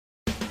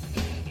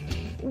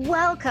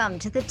Welcome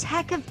to the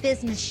Tech of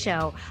Business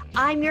Show.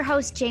 I'm your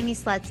host, Jamie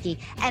Slutsky,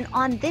 and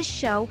on this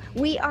show,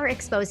 we are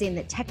exposing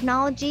the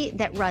technology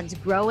that runs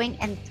growing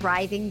and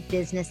thriving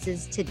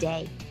businesses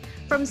today.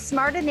 From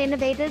smart and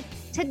innovative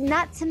to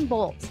nuts and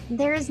bolts,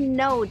 there is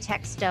no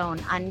tech stone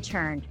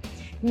unturned.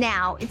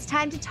 Now it's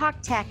time to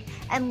talk tech,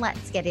 and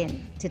let's get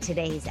into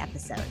today's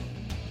episode.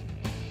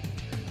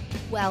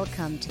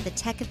 Welcome to the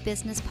Tech of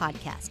Business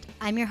podcast.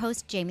 I'm your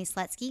host, Jamie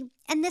Slutsky,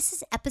 and this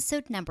is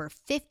episode number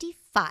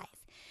 55.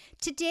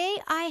 Today,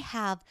 I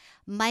have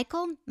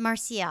Michael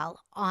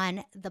Marcial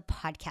on the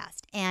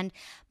podcast, and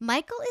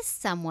Michael is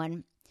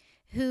someone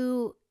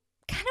who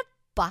kind of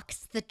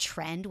bucks the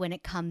trend when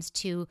it comes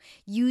to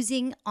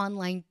using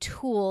online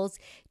tools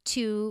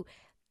to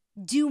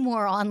do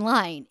more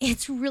online.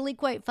 It's really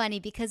quite funny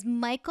because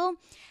Michael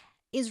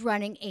is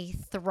running a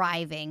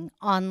thriving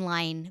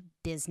online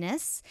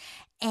business,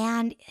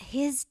 and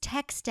his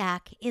tech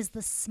stack is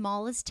the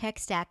smallest tech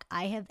stack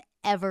I have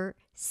ever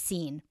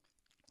seen.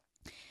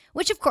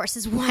 Which, of course,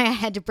 is why I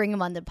had to bring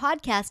him on the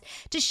podcast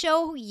to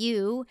show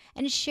you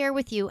and share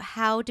with you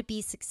how to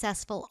be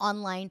successful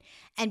online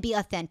and be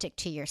authentic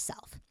to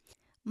yourself.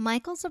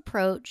 Michael's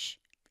approach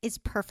is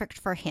perfect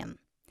for him,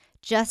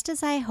 just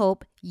as I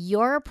hope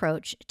your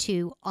approach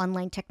to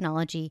online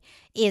technology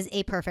is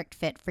a perfect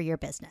fit for your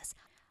business.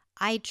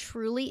 I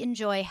truly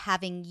enjoy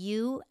having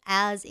you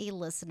as a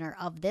listener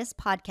of this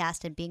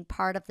podcast and being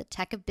part of the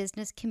Tech of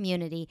Business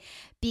community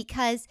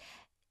because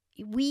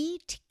we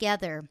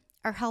together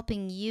are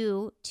helping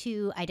you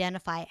to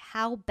identify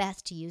how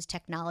best to use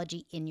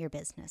technology in your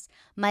business.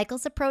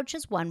 Michael's approach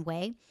is one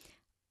way,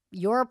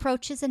 your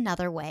approach is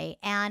another way,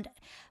 and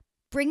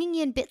bringing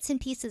in bits and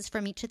pieces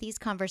from each of these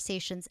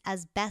conversations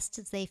as best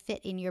as they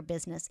fit in your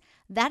business,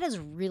 that is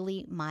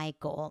really my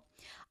goal.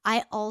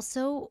 I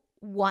also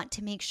want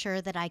to make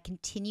sure that I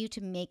continue to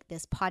make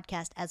this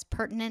podcast as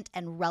pertinent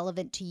and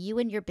relevant to you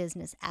and your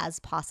business as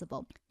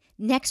possible.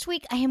 Next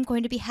week, I am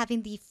going to be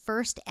having the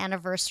first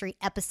anniversary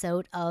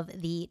episode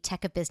of the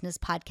Tech of Business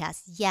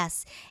podcast.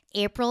 Yes,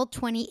 April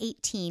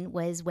 2018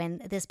 was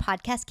when this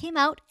podcast came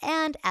out,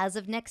 and as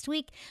of next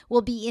week,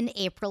 will be in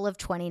April of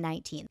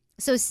 2019.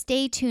 So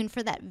stay tuned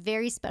for that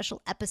very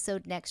special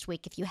episode next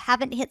week. If you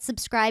haven't hit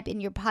subscribe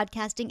in your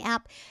podcasting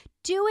app,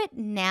 do it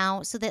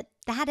now so that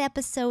that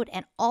episode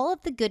and all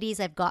of the goodies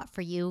I've got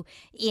for you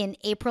in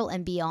April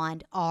and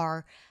beyond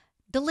are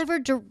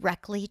delivered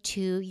directly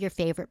to your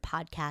favorite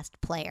podcast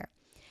player.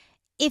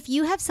 If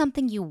you have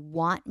something you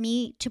want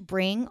me to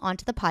bring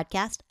onto the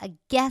podcast, a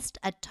guest,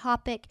 a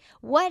topic,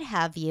 what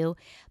have you,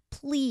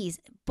 please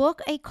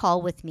book a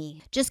call with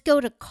me. Just go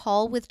to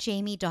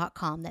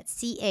callwithjamie.com. That's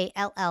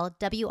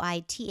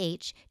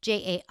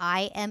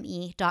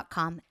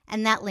callwithjaime.com.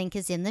 And that link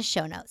is in the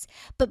show notes.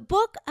 But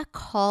book a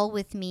call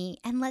with me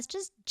and let's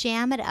just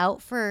jam it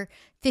out for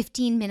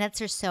 15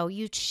 minutes or so.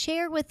 You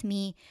share with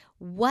me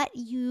what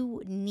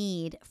you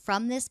need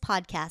from this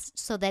podcast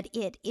so that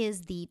it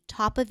is the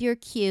top of your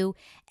queue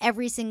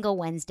every single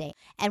Wednesday.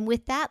 And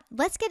with that,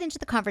 let's get into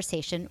the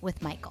conversation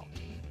with Michael.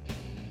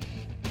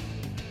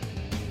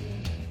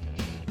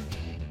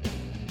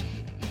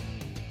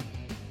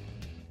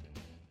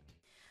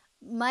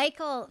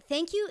 Michael,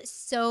 thank you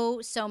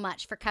so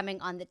much for coming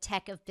on the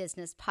Tech of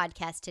Business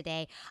podcast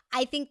today.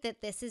 I think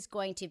that this is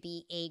going to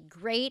be a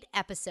great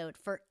episode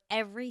for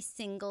every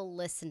single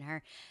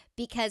listener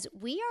because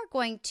we are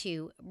going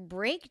to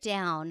break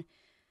down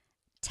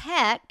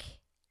tech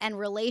and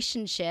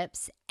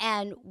relationships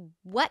and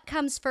what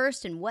comes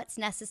first and what's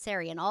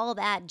necessary and all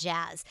that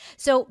jazz.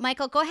 So,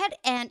 Michael, go ahead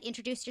and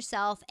introduce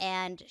yourself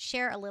and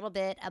share a little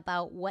bit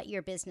about what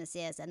your business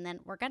is, and then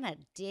we're going to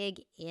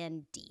dig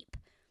in deep.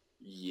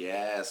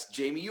 Yes,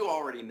 Jamie, you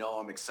already know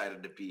I'm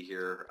excited to be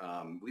here.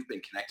 We've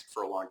been connected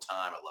for a long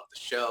time. I love the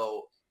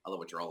show. I love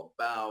what you're all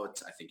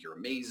about. I think you're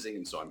amazing.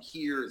 And so I'm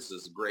here. This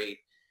is great.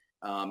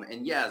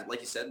 And yeah,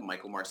 like you said,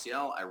 Michael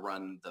Marcial, I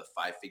run the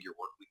 5-Figure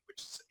Workweek,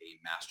 which is a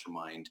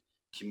mastermind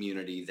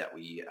community that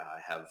we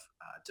have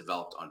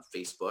developed on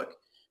Facebook.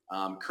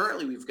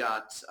 Currently, we've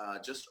got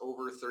just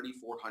over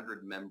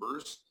 3,400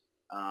 members.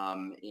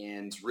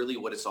 And really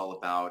what it's all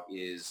about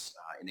is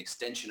an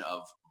extension of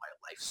my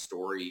life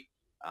story.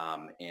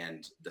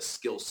 And the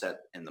skill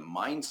set and the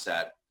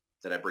mindset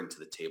that I bring to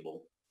the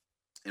table.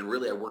 And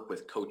really, I work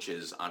with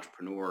coaches,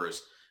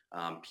 entrepreneurs,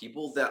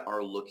 people that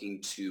are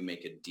looking to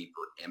make a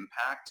deeper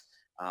impact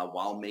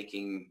while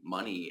making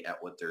money at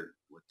what they're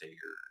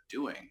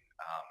doing.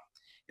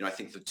 I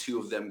think the two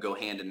of them go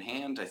hand in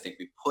hand. I think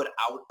we put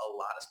out a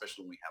lot,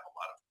 especially when we have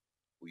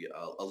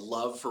a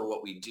love for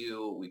what we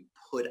do. We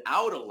put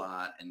out a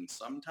lot, and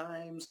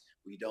sometimes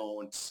we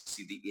don't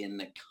see the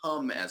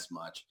income as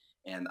much.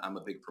 And I'm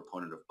a big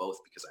proponent of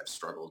both because I've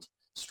struggled.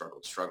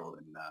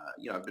 And,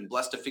 I've been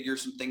blessed to figure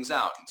some things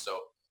out. And so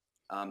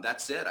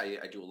that's it.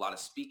 I do a lot of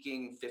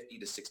speaking 50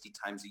 to 60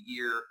 times a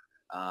year.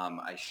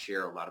 I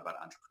share a lot about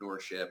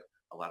entrepreneurship,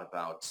 a lot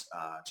about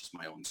just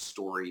my own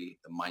story,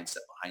 the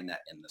mindset behind that,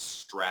 and the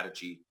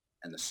strategy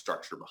and the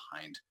structure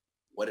behind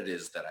what it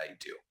is that I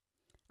do.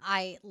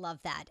 I love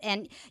that.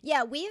 And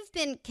yeah, we've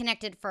been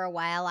connected for a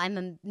while. I'm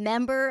a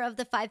member of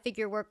the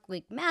 5-Figure Work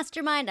Week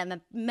Mastermind. I'm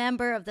a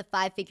member of the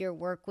 5-Figure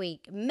Work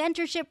Week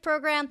Mentorship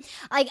Program.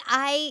 Like,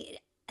 I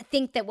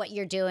think that what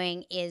you're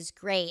doing is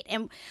great.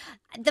 And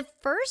the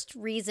first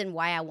reason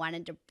why I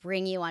wanted to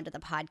bring you onto the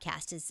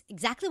podcast is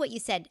exactly what you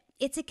said.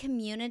 It's a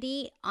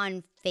community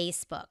on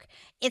Facebook.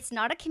 It's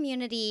not a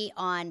community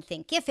on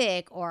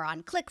Thinkific or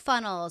on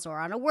ClickFunnels or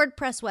on a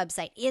WordPress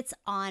website. It's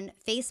on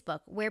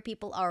Facebook where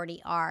people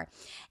already are.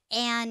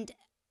 And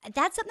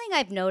that's something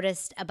I've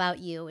noticed about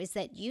you is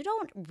that you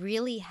don't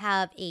really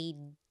have a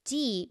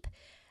deep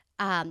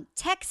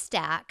tech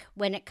stack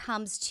when it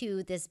comes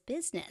to this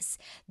business.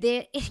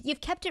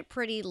 You've kept it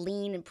pretty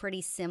lean and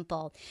pretty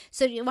simple.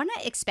 So do you want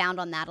to expound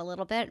on that a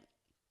little bit?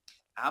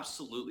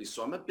 Absolutely.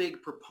 So I'm a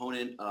big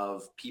proponent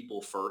of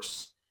people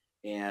first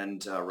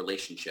and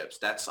relationships.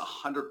 That's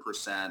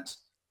 100%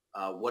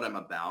 what I'm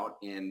about.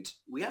 And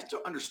we have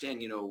to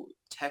understand,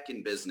 tech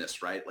and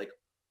business, right? Like,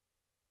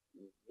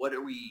 what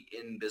are we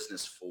in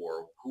business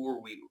for? Who are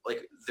we?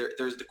 Like,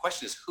 there's the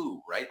question is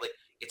who, right? Like,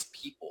 it's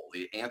people.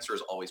 The answer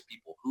is always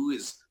people. Who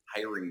is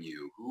hiring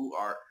you?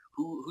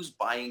 Who's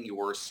buying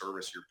your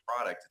service, your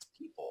product? It's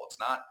people. It's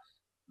not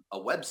a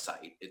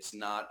website. It's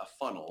not a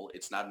funnel.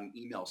 It's not an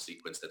email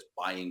sequence that's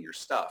buying your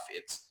stuff.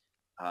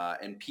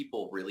 And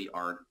people really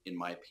aren't, in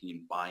my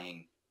opinion,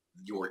 buying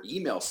your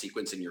email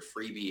sequence and your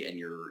freebie and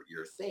your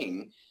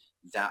thing.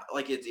 That,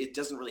 like, it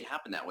doesn't really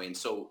happen that way. And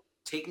so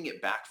taking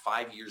it back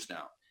 5 years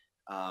now,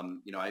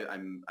 I'm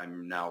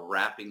now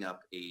wrapping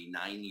up a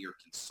 9-year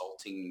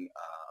consulting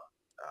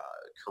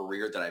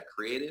career that I've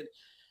created,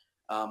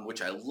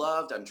 which I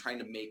loved. I'm trying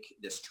to make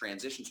this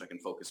transition so I can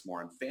focus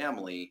more on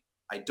family.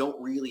 I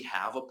don't really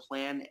have a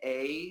plan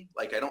A.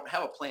 Like, I don't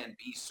have a plan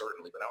B,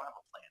 certainly, but I don't have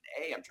a plan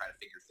A. I'm trying to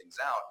figure things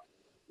out.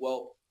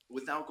 Well,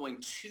 without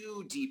going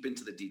too deep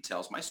into the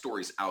details, my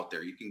story's out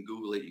there. You can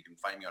Google it. You can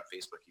find me on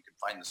Facebook. You can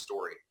find the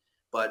story.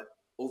 But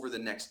over the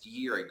next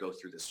year, I go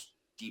through this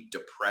deep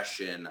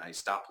depression. I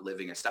stopped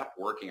living. I stopped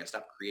working. I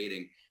stopped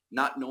creating,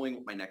 not knowing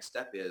what my next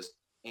step is.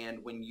 And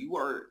when you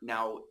are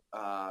now,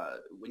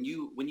 when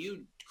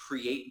you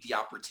create the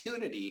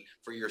opportunity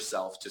for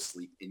yourself to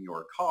sleep in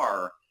your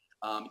car,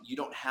 you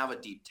don't have a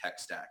deep tech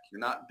stack. You're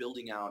not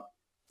building out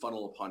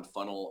funnel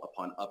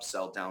upon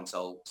upsell,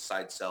 downsell,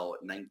 side sell,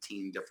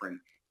 19 different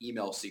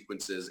email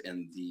sequences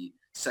and the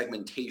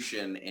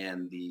segmentation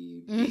and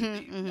the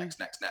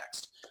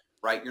next,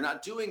 right? You're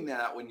not doing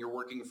that when you're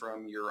working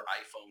from your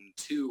iPhone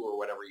 2 or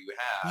whatever you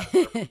had,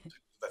 whatever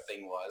the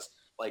thing was,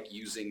 like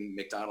using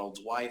McDonald's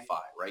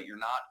Wi-Fi, right? You're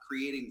not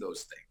creating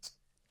those things.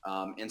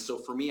 And so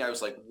for me, I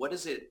was like, what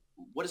does it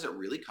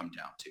really come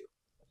down to?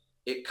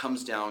 It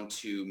comes down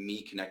to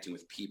me connecting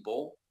with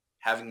people,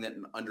 having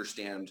them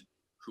understand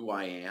who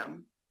I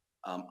am,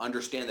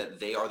 understand that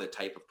they are the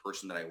type of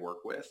person that I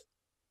work with,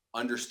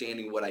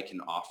 understanding what I can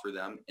offer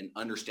them, and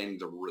understanding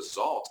the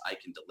result I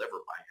can deliver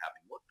by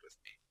having worked with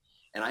me.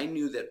 And I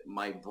knew that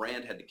my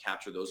brand had to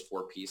capture those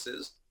 4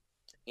 pieces.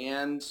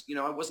 And,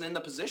 I wasn't in the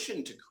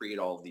position to create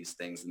all of these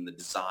things and the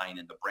design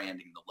and the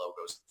branding, the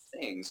logos, the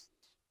things,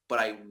 but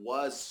I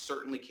was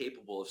certainly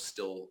capable of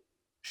still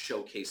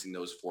showcasing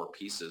those 4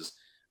 pieces,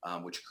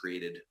 which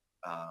created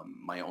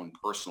my own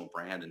personal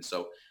brand. And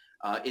so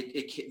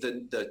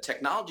the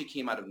technology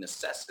came out of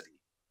necessity,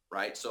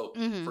 right? So,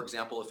 for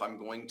example, if I'm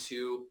going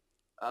to,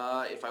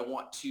 if I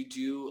want to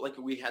do, like,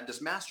 we had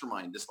this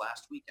mastermind this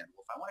last weekend.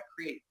 Well, if I want to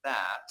create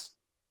that,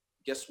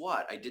 guess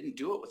what? I didn't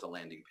do it with a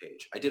landing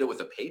page. I did it with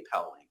a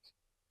PayPal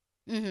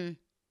link.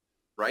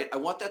 Right? I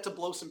want that to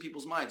blow some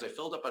people's minds. I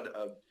filled up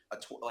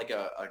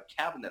a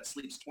cabin that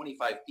sleeps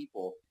 25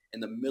 people in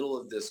the middle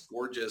of this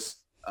gorgeous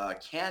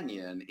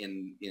canyon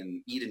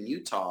in Eden,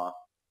 Utah,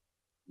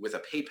 with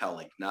a PayPal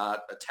link,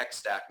 not a tech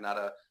stack, not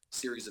a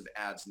series of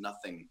ads,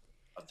 nothing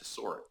of the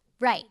sort.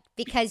 Right,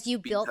 because you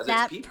built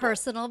that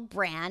personal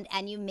brand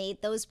and you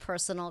made those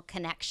personal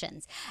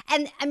connections.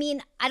 And I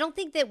mean, I don't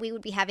think that we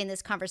would be having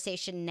this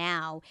conversation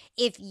now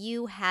if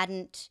you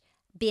hadn't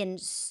been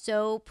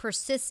so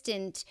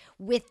persistent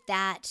with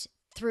that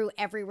through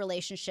every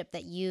relationship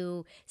that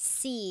you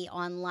see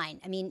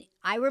online. I mean,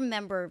 I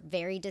remember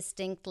very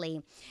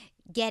distinctly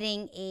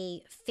getting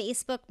a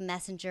Facebook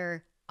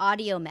Messenger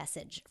audio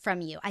message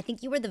from you. I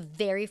think you were the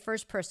very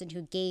first person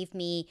who gave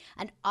me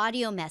an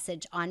audio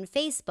message on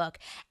Facebook.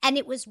 And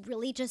it was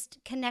really just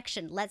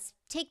connection. Let's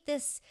take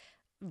this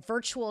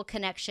virtual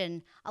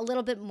connection a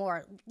little bit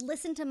more.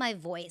 Listen to my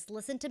voice,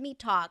 listen to me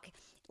talk.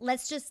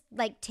 Let's just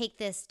take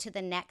this to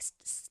the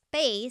next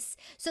space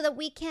so that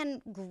we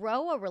can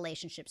grow a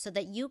relationship, so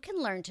that you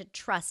can learn to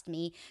trust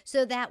me,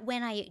 so that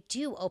when I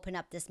do open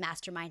up this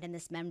mastermind and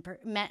this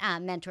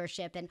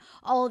mentorship and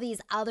all these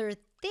other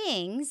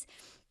things,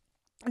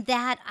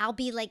 that I'll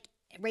be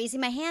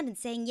raising my hand and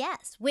saying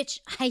yes,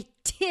 which I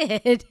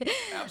did.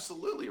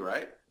 Absolutely,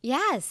 right?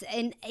 Yes.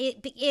 And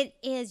it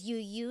is, you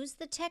use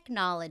the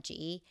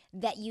technology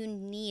that you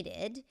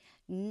needed,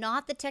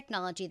 not the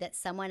technology that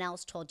someone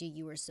else told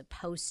you were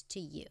supposed to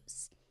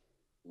use.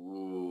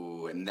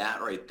 Ooh, and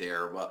that right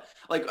there. Well,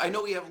 like I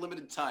know we have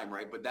limited time,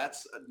 right? But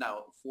that's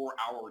now 4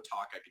 hour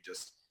talk I could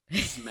just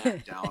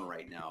smack down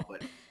right now.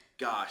 But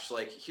gosh,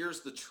 like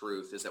here's the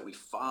truth is that we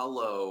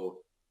follow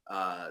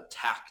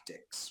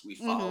tactics. We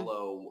Mm-hmm.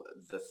 follow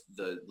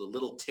the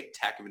little tic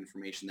tac of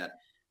information that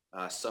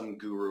some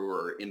guru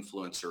or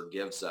influencer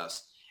gives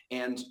us.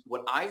 And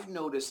what I've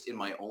noticed in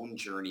my own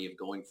journey of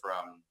going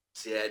from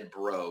dead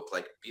broke,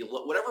 like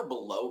below, whatever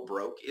below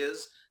broke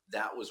is,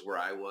 that was where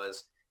I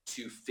was,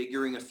 to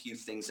figuring a few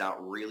things out,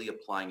 really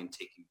applying and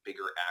taking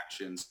bigger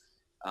actions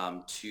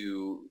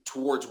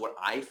towards what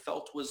I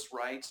felt was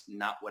right,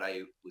 not what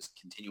I was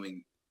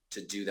continuing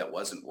to do that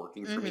wasn't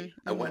working for me.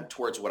 Mm-hmm. I Mm-hmm. went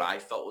towards what I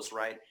felt was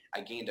right.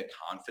 I gained a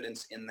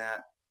confidence in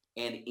that.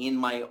 And in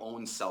my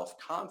own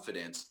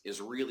self-confidence is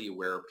really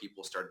where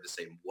people started to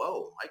say,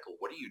 whoa, Michael,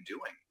 what are you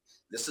doing?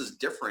 This is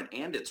different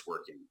and it's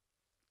working.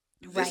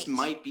 This Right.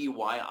 might be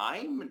why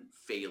I'm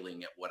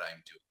failing at what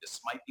I'm doing. This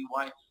might be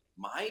why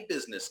my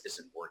business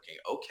isn't working.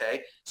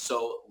 Okay,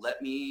 so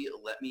let me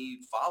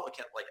follow.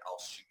 Like I'll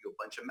shoot you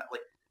a bunch of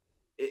like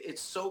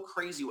it's so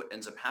crazy what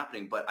ends up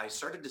happening. But I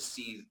started to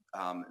see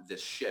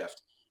this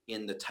shift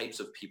in the types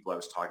of people I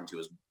was talking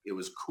to. It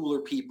was cooler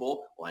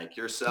people like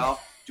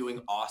yourself doing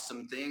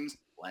awesome things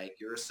like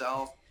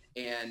yourself,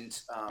 and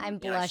I'm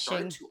and I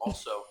started blushing. to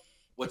also.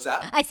 What's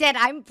that? I said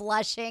I'm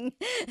blushing.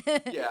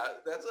 Yeah,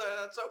 that's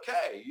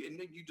okay.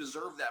 You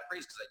deserve that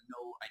praise because I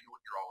know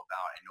what you're all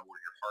about. I know where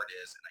your heart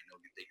is, and I know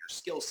that your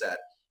skill set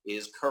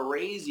is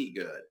crazy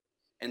good.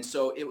 And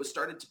so it was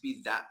started to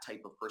be that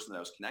type of person that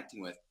I was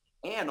connecting with.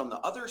 And on the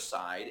other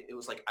side, it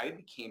was like I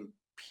became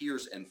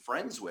peers and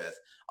friends with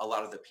a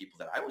lot of the people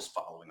that I was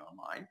following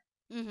online.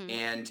 Mm-hmm.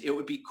 And it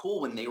would be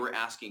cool when they were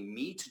asking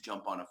me to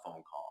jump on a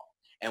phone call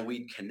and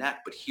we'd connect.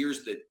 But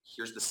here's the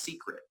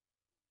secret.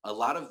 A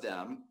lot of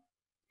them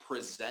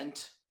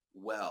present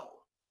well.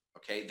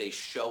 Okay. They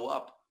show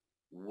up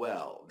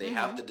well. They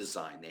have Mm-hmm. the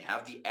design. They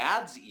have the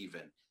ads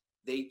even.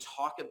 They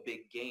talk a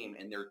big game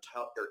and they're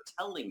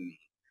telling me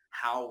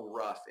how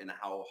rough and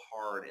how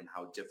hard and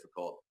how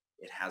difficult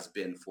it has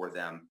been for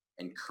them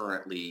and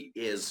currently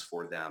is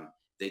for them.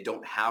 They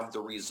don't have the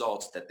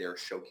results that they're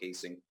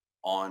showcasing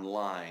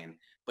online.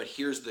 But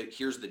here's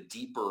the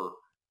deeper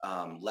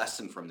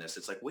lesson from this.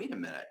 It's like, wait a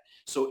minute.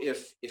 So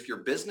if your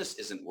business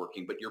isn't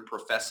working, but you're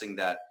professing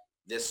that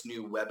this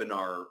new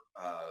webinar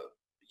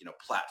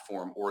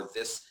platform or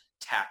this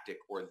tactic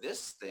or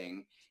this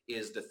thing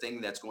is the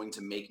thing that's going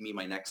to make me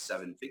my next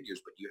 7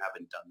 figures, but you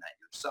haven't done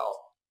that yourself,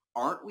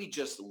 aren't we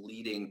just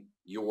leading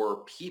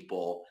your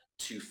people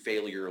to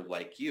failure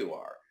like you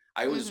are?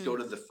 I always Mm-hmm. go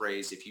to the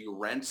phrase, if you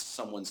rent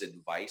someone's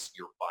advice,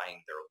 you're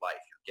buying their life,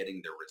 you're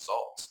getting their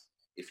results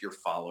if you're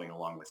following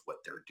along with what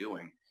they're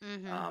doing.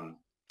 Mm-hmm. Um,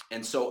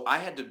 and so I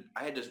had to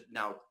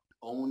now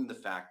own the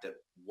fact that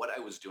what I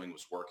was doing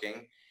was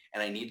working,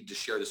 and I needed to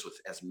share this with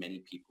as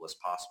many people as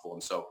possible.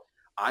 And so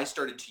I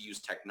started to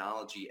use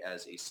technology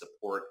as a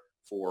support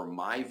for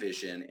my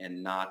vision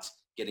and not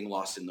getting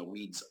lost in the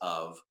weeds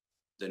of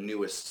the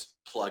newest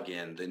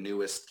plugin, the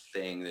newest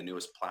thing, the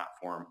newest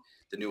platform,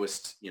 the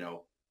newest,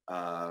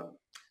 uh,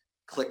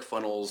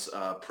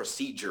 ClickFunnels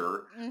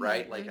procedure, Mm-hmm.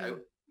 right? Mm-hmm.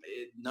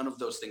 None of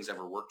those things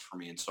ever worked for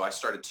me. And so I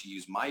started to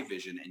use my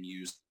vision and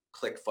use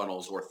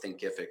ClickFunnels or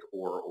Thinkific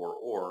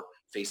or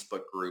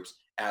Facebook groups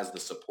as the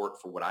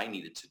support for what I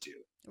needed to do,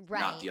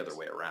 not the Right. other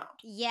way around.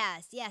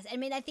 Yes, yes. I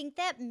mean, I think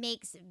that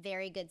makes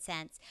very good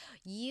sense.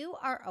 You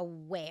are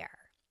aware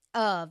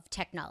of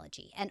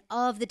technology and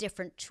of the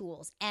different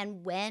tools.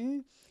 And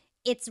when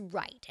it's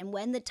right and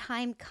when the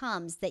time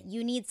comes that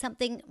you need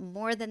something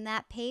more than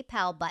that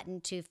PayPal button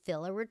to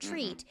fill a Mm-hmm.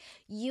 retreat,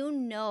 you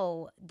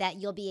know that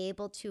you'll be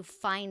able to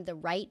find the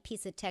right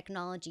piece of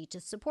technology to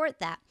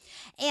support that.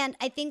 And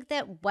I think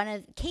that one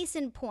of case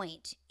in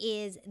point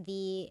is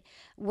the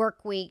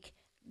work week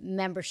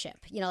membership,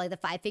 like the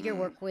 5 Figure Mm.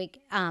 Work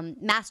Week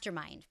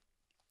mastermind,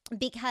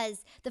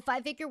 because the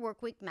 5 Figure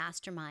Workweek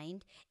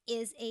Mastermind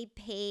is a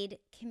paid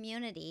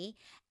community.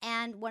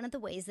 And one of the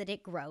ways that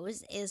it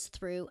grows is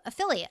through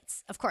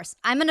affiliates. Of course,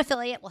 I'm an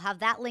affiliate. We'll have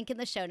that link in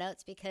the show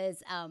notes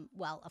because,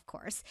 well, of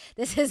course,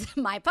 this is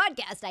my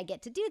podcast. I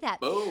get to do that.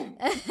 Boom.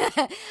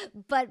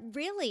 But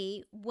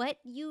really, what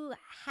you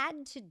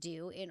had to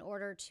do in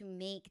order to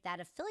make that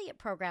affiliate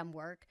program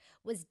work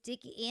was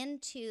dig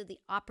into the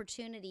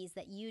opportunities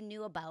that you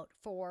knew about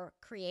for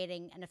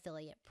creating an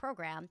affiliate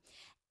program.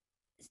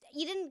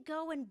 You didn't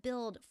go and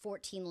build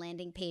 14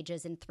 landing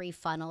pages and 3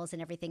 funnels and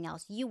everything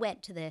else. You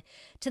went to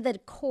the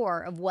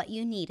core of what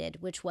you needed,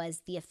 which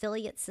was the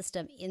affiliate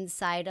system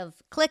inside of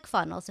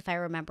ClickFunnels, if I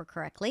remember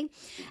correctly.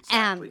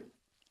 Um, Exactly.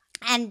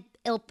 and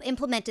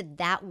implemented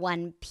that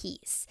one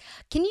piece.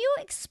 Can you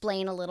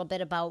explain a little bit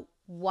about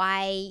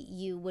why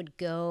you would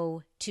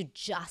go to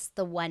just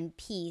the one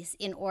piece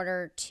in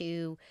order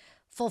to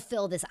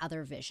fulfill this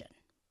other vision?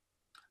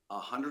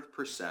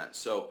 100%.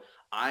 So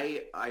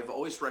I've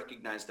always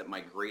recognized that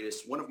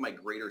one of my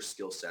greater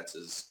skill sets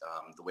is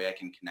the way I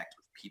can connect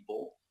with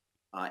people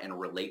and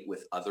relate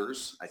with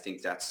others. I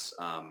think that's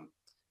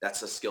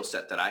a skill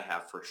set that I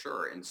have for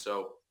sure. And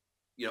so,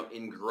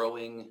 in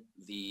growing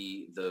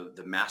the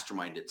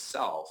mastermind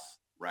itself,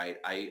 right?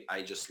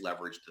 I just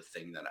leveraged the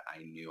thing that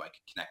I knew I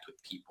could connect with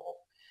people.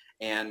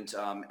 And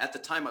at the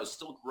time, I was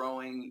still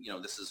growing.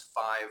 This is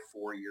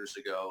 4 years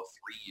ago,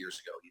 3 years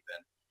ago,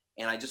 even.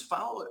 And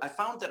I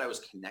found that I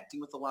was connecting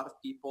with a lot of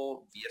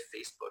people via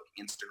Facebook,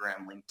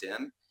 Instagram,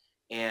 LinkedIn,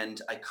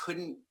 and I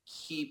couldn't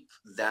keep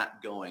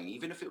that going.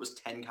 Even if it was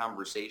 10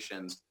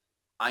 conversations,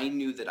 I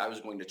knew that I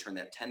was going to turn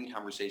that 10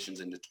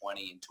 conversations into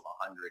 20, into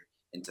 100,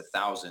 into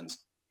thousands.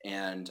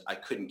 And I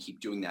couldn't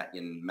keep doing that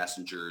in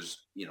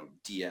messengers,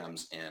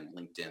 DMs and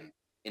LinkedIn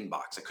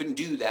inbox. I couldn't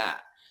do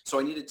that. So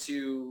I needed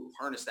to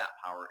harness that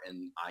power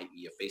in,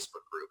 i.e., a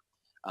Facebook group.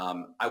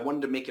 I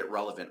wanted to make it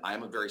relevant. I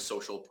am a very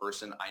social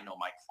person. I know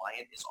my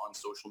client is on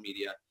social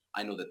media.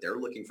 I know that they're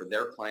looking for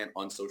their client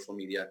on social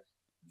media.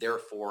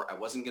 Therefore, I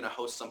wasn't going to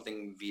host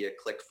something via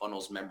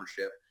ClickFunnels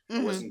membership. I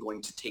Mm-hmm. wasn't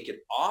going to take it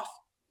off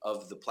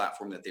of the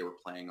platform that they were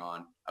playing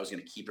on. I was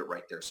going to keep it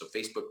right there. So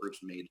Facebook groups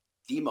made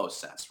the most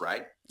sense,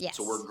 right?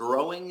 So we're Yes.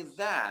 growing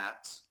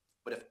that.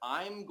 But if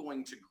I'm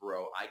going to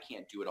grow, I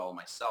can't do it all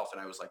myself.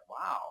 And I was like,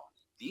 wow,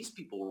 these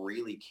people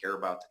really care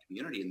about the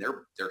community, and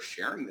they're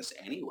sharing this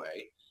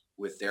anyway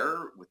with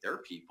their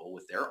people,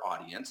 with their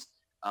audience.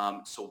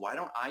 So why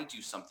don't I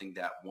do something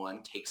that,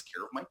 one, takes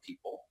care of my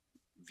people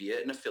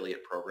via an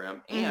affiliate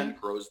program Mm-hmm. and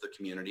grows the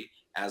community?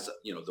 As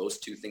those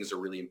two things are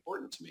really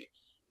important to me,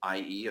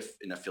 i.e., if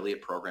an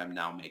affiliate program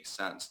now makes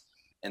sense.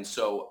 And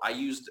so I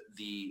used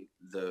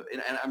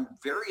and I'm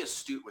very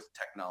astute with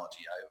technology.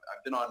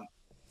 I've been on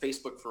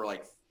Facebook for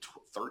like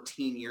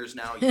 13 years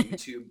now,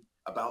 YouTube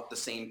about the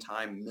same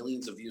time,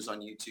 millions of views on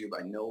YouTube.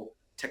 I know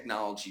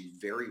technology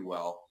very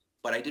well,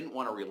 but I didn't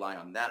want to rely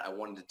on that. I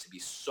wanted it to be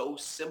so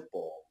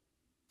simple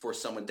for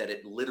someone that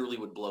it literally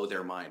would blow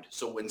their mind.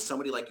 So when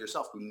somebody like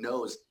yourself who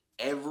knows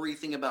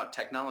everything about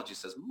technology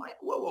says,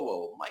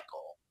 whoa,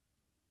 Michael,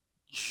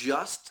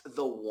 just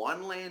the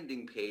one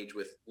landing page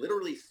with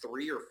literally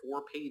 3 or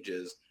 4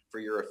 pages for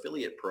your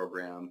affiliate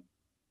program.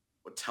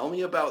 Well, tell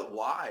me about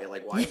why.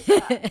 Like, why is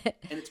that?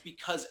 And it's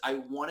because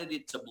I wanted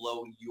it to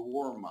blow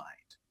your mind.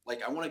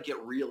 Like, I want to get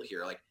real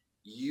here. Like,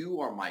 you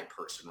are my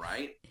person,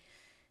 right?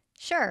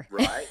 Sure.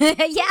 Right. So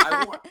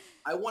Yeah.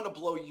 I want to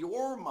blow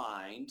your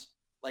mind,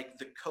 like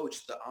the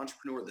coach, the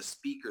entrepreneur, the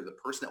speaker, the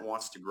person that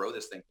wants to grow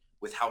this thing,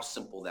 with how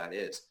simple that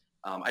is.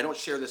 I don't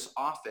share this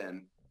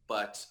often,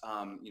 but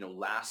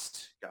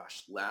last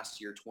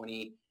year,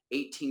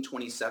 2018,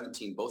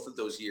 2017, both of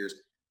those years,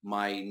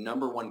 my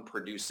number one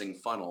producing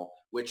funnel,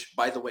 which,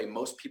 by the way,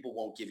 most people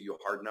won't give you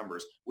hard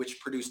numbers, which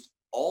produced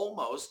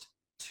almost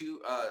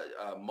to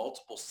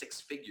multiple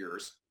 6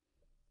 figures.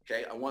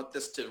 Okay. I want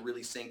this to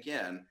really sink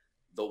in.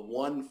 The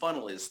one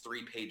funnel is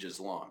 3 pages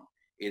long.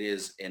 It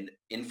is an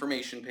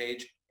information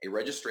page, a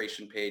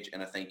registration page,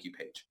 and a thank you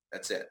page.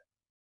 That's it.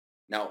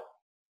 Now,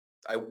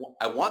 I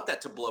want that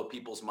to blow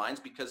people's minds,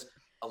 because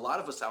a lot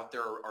of us out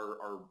there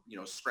are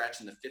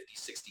scratching the 50,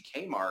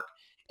 60K mark,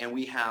 and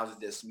we have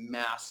this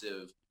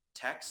massive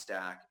tech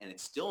stack, and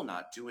it's still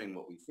not doing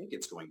what we think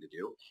it's going to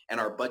do. And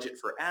our budget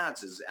for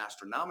ads is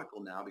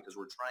astronomical now, because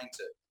we're trying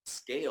to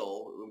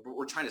scale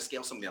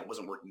something that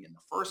wasn't working in the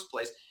first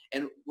place.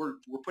 And we're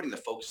putting the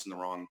focus in the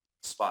wrong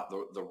spot.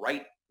 The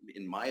right,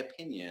 in my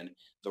opinion,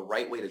 the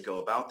right way to go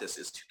about this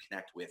is to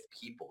connect with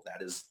people.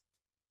 That is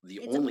the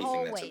It's only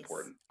thing that's always,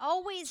 important.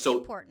 always So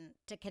important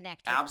to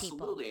connect with people.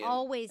 absolutely.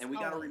 Always, And we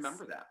got to always.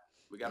 remember that.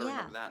 We got to Yeah,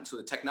 remember that. And so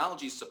the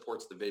technology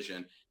supports the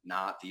vision,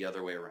 not the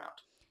other way around.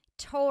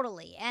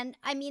 totally. And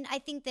I mean, I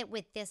think that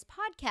with this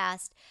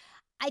podcast,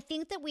 I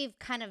think that we've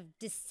kind of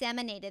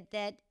disseminated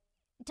that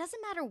it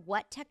doesn't matter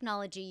what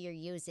technology you're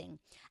using,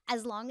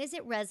 as long as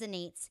it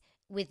resonates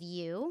with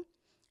you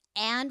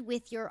and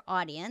with your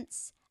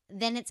audience,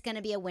 then it's going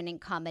to be a winning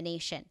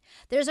combination.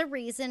 There's a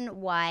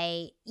reason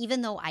why,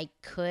 even though I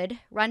could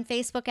run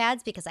Facebook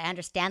ads because I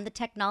understand the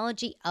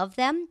technology of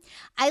them,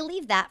 I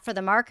leave that for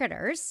the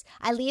marketers.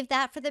 I leave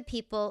that for the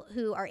people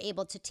who are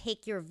able to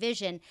take your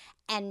vision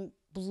and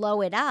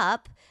blow it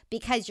up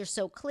because you're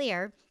so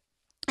clear.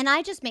 And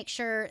I just make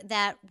sure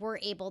that we're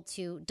able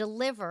to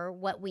deliver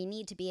what we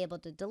need to be able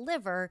to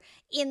deliver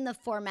in the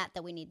format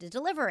that we need to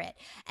deliver it.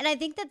 And I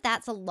think that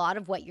that's a lot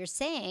of what you're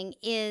saying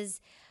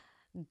is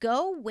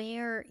go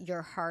where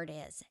your heart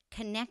is.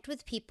 Connect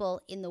with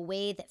people in the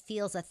way that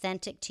feels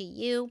authentic to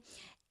you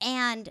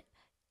and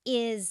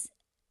is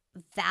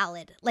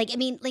valid. When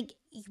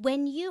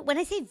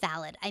I say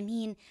valid, I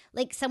mean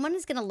like someone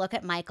is going to look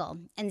at Michael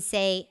and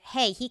say,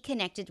 "Hey, he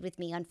connected with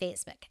me on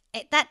Facebook."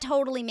 That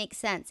totally makes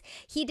sense.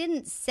 He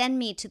didn't send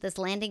me to this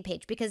landing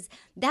page because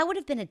that would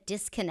have been a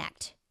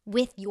disconnect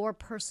with your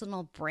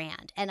personal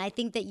brand. And I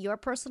think that your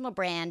personal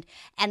brand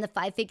and the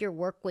 5-Figure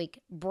Workweek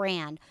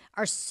brand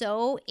are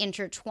so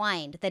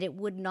intertwined that it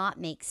would not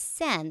make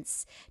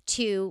sense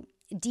to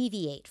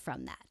deviate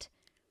from that.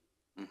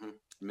 Mm-hmm.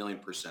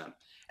 1,000,000%.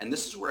 And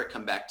this is where I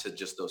come back to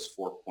just those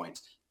 4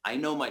 points. I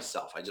know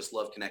myself. I just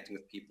love connecting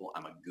with people.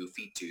 I'm a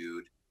goofy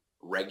dude,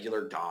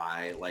 regular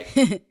guy. Like,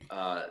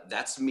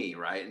 that's me,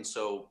 right? And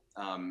so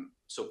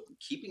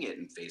keeping it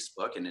in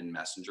Facebook and in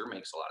Messenger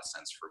makes a lot of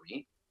sense for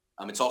me.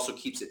 It also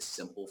keeps it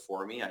simple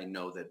for me. I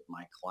know that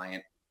my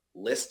client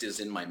list is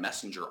in my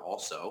messenger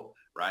also,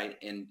 right?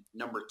 And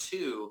number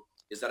two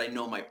is that I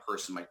know my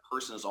person. My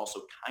person is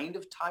also kind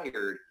of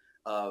tired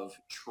of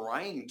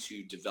trying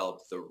to develop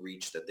the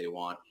reach that they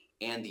want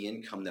and the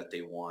income that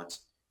they want.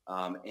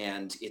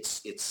 And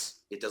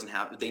it doesn't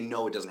have, they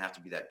know it doesn't have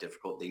to be that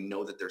difficult. They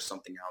know that there's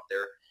something out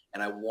there,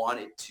 and I want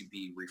it to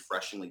be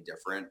refreshingly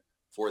different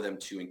for them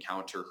to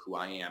encounter who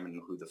I am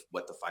and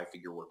what the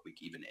 5-figure work week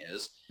even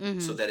is, so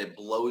Mm-hmm. that it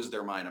blows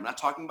their mind. I'm not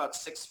talking about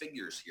 6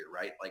 figures here,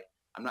 right? Like,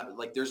 I'm not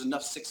like, there's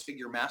enough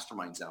 6-figure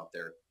masterminds out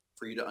there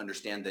for you to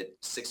understand that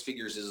 6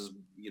 figures is,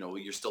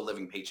 you're still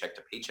living paycheck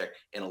to paycheck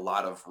in a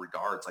lot of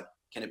regards. Like,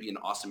 can it be an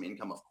awesome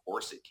income? Of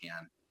course it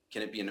can.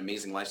 Can it be an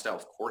amazing lifestyle?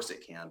 Of course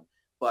it can.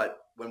 But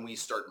when we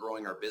start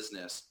growing our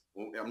business,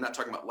 I'm not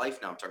talking about life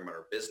now, I'm talking about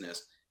our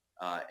business.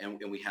 And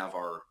we have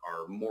our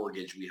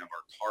mortgage, we have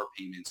our car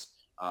payments,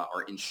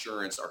 our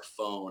insurance, our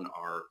phone,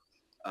 our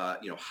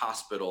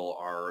hospital,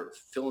 our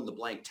fill in the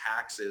blank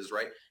taxes,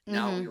 right?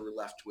 Now Mm-hmm. we were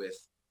left with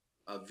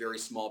a very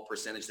small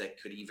percentage that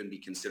could even be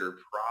considered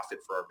profit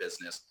for our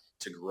business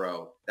to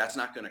grow. That's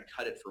not going to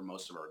cut it for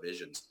most of our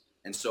visions.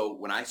 And so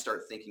when I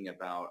start thinking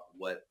about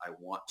what I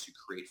want to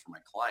create for my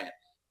client,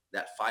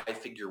 that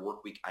 5-figure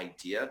work week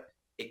idea,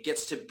 it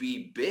gets to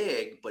be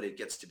big, but it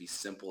gets to be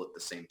simple at the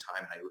same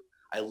time.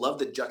 I love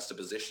the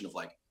juxtaposition of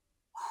like,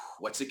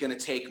 what's it going to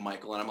take,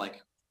 Michael? And I'm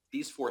like,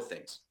 these 4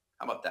 things.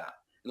 How about that?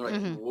 And they're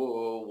like, Mm-hmm.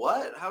 whoa,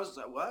 what? How's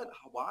that? What?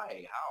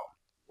 Why?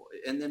 How?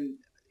 And then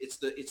it's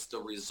the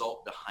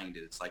result behind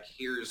it. It's like,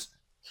 here's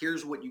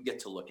what you get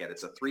to look at.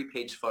 It's a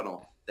 3-page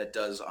funnel that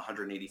does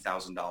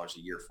 $180,000 a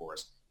year for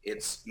us.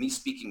 It's me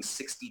speaking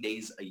 60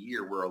 days a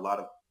year, where a lot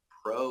of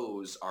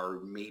pros are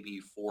maybe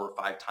 4 or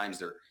 5 times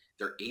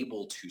they're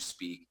able to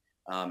speak.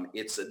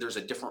 There's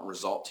a different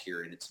result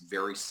here, and it's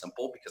very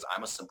simple because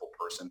I'm a simple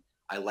person.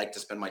 I like to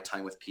spend my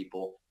time with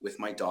people, with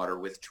my daughter,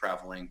 with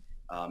traveling,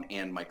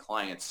 and my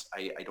clients.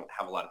 I don't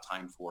have a lot of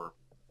time for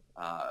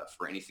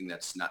anything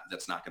that's not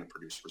going to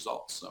produce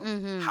results. So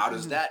how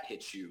does Mm-hmm. that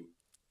hit you,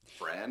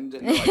 friend?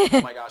 And you're like,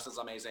 oh my gosh, that's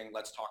amazing.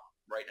 Let's talk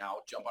right now.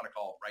 Jump on a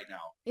call right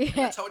now. And Mm-hmm.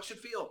 that's how it should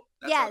feel.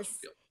 That's how it should Yes.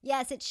 feel.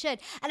 Yes, it should.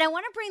 And I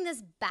want to bring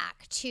this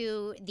back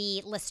to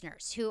the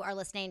listeners who are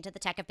listening to the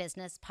Tech of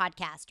Business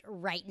podcast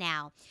right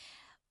now.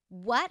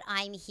 What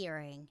I'm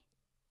hearing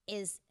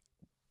is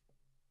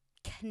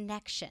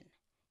connection,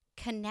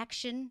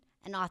 connection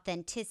and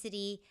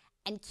authenticity,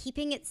 and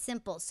keeping it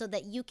simple so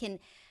that you can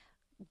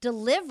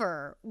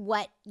deliver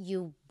what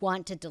you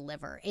want to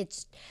deliver.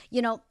 It's,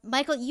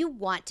 Michael, you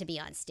want to be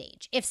on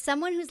stage. If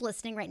someone who's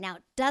listening right now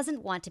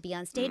doesn't want to be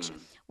on stage, Mm.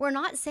 we're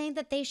not saying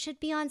that they should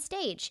be on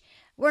stage.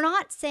 We're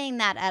not saying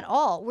that at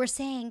all. We're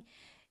saying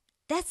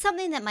that's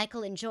something that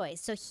Michael enjoys.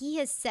 So he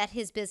has set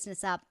his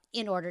business up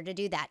in order to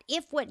do that.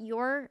 If what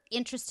you're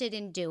interested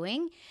in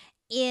doing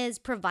is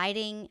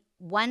providing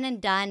one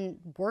and done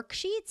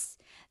worksheets,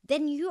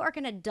 then you are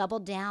going to double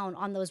down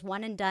on those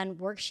one and done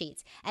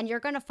worksheets. And you're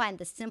going to find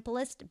the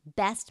simplest,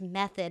 best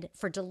method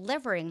for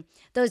delivering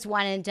those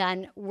one and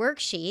done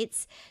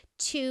worksheets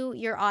to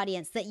your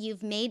audience that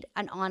you've made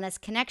an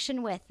honest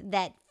connection with,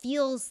 that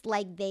feels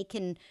like they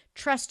can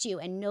trust you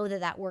and know that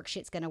that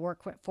worksheet's going to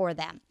work for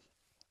them.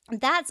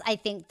 That's, I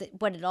think,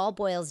 that what it all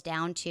boils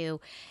down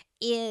to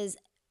is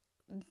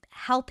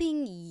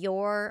helping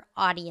your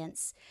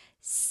audience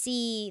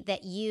see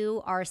that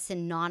you are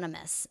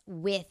synonymous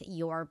with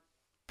your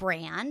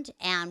brand,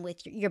 and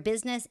with your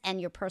business and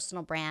your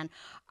personal brand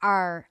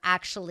are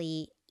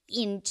actually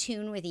in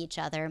tune with each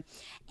other,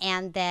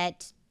 and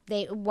that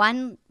they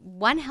one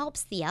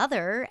helps the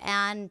other,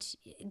 and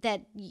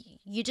that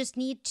you just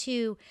need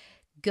to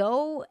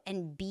go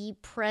and be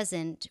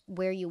present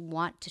where you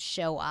want to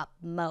show up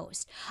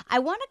most. I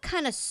want to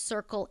kind of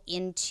circle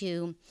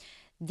into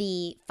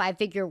the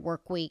 5-figure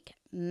work week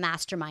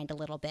mastermind a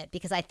little bit,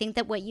 because I think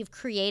that what you've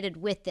created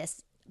with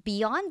this,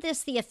 beyond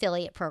this, the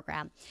affiliate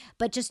program,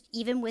 but just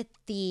even with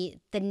the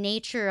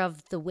nature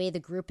of the way the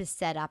group is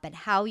set up and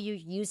how you're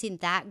using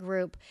that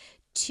group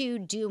to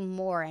do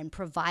more and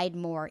provide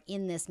more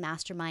in this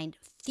mastermind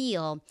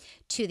feel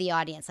to the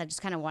audience. I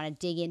just kind of want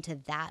to dig into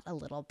that a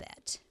little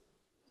bit.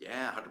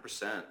 Yeah,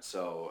 100%.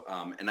 So,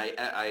 and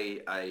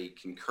I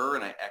concur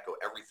and I echo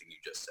everything you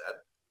just said.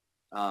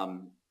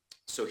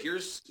 So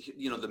here's,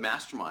 the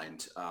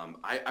mastermind.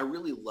 I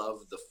really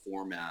love the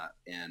format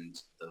and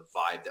the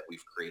vibe that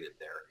we've created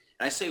there.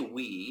 And I say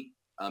we,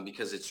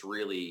 because it's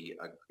really,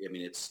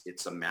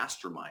 it's a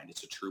mastermind.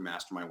 It's a true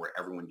mastermind where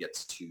everyone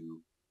gets to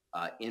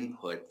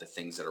input the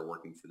things that are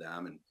working for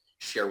them and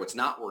share what's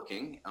not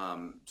working,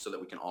 so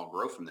that we can all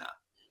grow from that.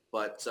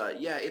 But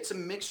yeah, it's a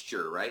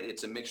mixture, right?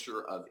 It's a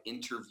mixture of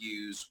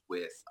interviews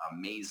with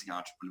amazing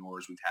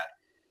entrepreneurs. We've had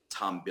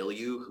Tom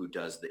Bilyeu, who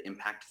does the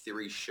Impact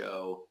Theory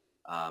show,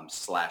 /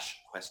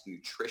 Quest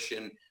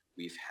Nutrition.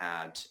 We've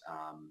had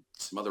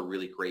some other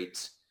really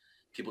great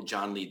people.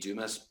 John Lee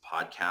Dumas,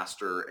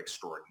 podcaster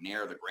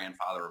extraordinaire, the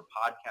grandfather of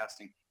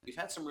podcasting. We've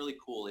had some really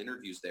cool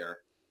interviews there.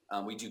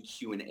 We do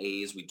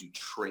Q&As, we do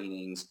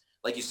trainings.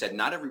 like you said,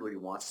 not everybody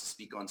wants to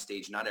speak on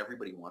stage. Not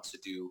everybody wants to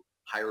do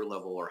higher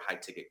level or high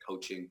ticket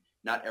coaching.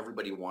 Not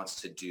everybody wants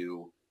to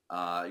do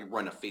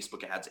run a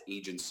Facebook ads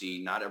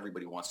agency. Not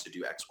everybody wants to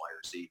do X, Y,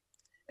 or Z.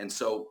 And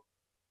so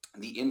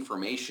the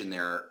information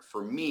there,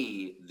 for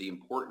me, the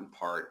important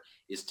part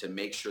is to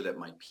make sure that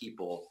my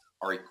people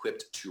are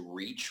equipped to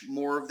reach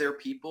more of their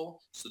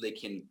people so they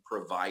can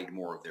provide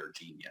more of their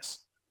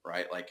genius,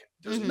 right? Like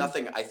there's Mm-hmm.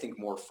 nothing I think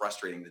more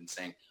frustrating than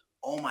saying,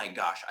 oh my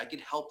gosh, I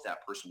could help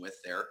that person with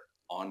their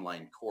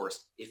online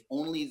course if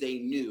only they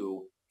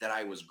knew that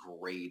I was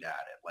great at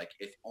it. Like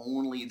if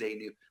only they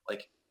knew,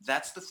 like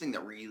that's the thing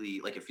that really,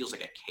 like it feels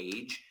like a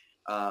cage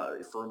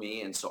for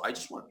me. And so I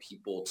just want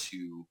people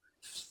to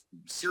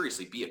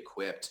seriously be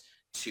equipped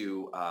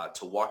to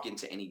walk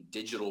into any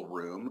digital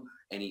room,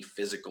 any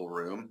physical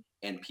room,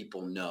 and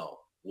people know,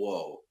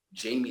 whoa,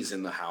 Jamie's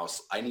in the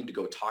house. I need to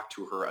go talk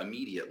to her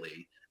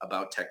immediately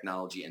about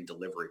technology and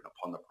delivering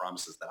upon the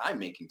promises that I'm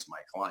making to my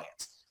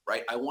clients.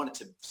 Right? I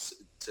want it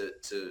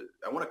to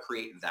I want to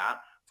create that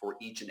for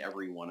each and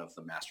every one of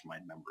the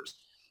mastermind members.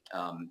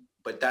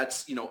 But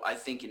that's, I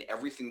think in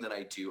everything that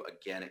I do,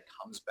 again, it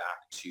comes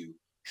back to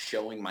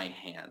showing my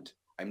hand.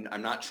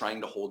 I'm not trying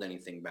to hold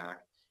anything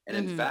back. And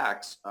in Mm-hmm.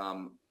 fact,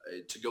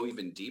 to go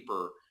even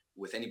deeper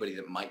with anybody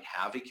that might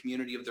have a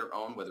community of their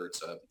own, whether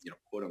it's a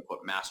quote unquote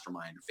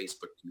mastermind, a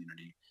Facebook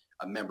community,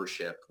 a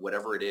membership,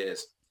 whatever it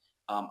is,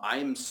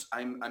 I'm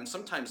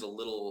sometimes a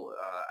little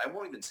I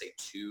won't even say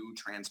too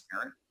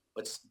transparent,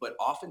 but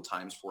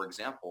oftentimes, for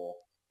example,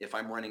 if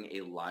I'm running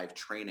a live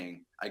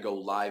training, I go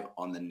live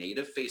on the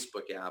native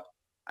Facebook app.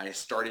 I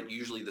start it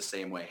usually the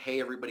same way. Hey,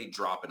 everybody,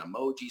 drop an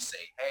emoji, say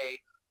hey,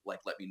 like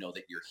let me know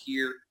that you're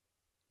here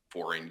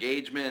for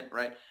engagement,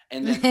 right?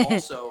 And then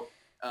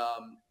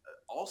um,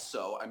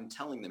 also I'm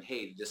telling them,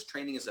 hey, this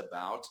training is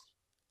about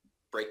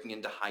breaking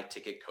into high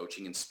ticket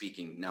coaching and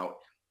speaking. Now,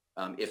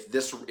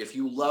 if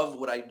you love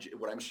what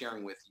I'm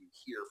sharing with you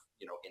here,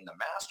 in the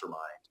mastermind,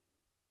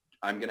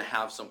 I'm going to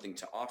have something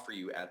to offer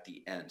you at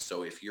the end.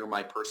 So if you're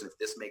my person, if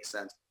this makes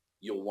sense,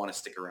 you'll want to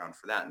stick around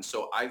for that. And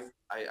so I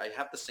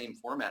have the same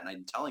format, and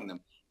I'm telling them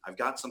I've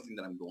got something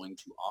that I'm going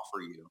to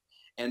offer you.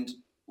 And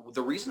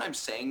the reason I'm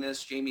saying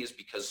this, Jamie, is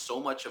because so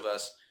much of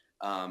us,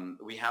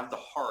 we have the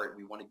heart,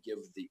 we want to give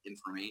the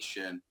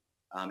information,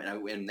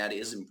 and that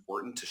is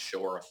important to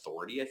show our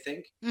authority, I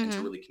think, and to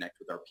Mm-hmm. really connect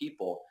with our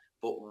people.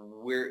 But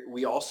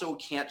we also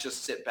can't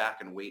just sit back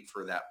and wait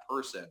for that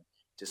person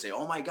to say,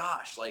 oh my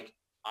gosh, like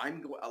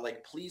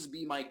like, please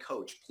be my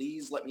coach.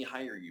 Please let me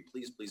hire you.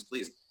 Please, please,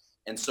 please.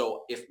 And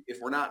so if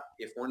we're not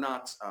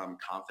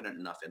confident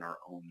enough in our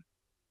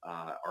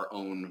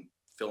own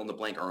fill in the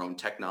blank, our own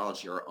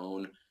technology, our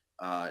own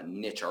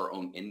niche, our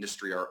own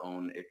industry, our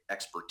own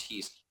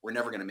expertise, we're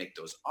never going to make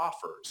those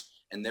offers.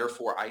 And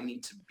therefore, I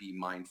need to be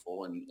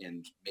mindful and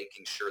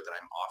making sure that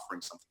I'm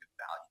offering something of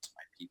value to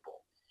my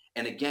people.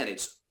 And again,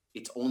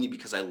 it's only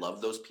because I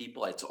love those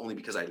people. It's only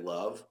because I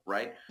love,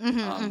 right? Mm-hmm.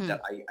 Mm-hmm. That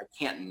I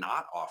can't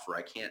not offer.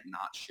 I can't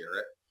not share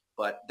it.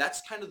 But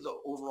that's kind of the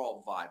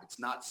overall vibe. It's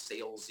not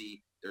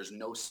salesy. There's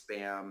no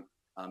spam.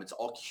 It's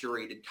all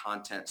curated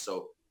content.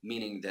 So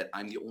meaning that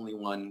I'm the only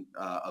one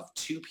of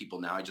two people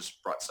now. I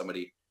just brought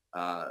somebody,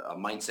 a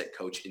mindset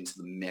coach, into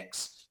the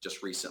mix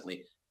just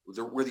recently.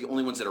 We're the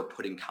only ones that are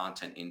putting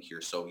content in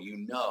here. So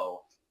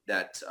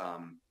that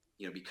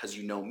because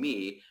you know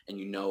me and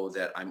you know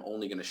that I'm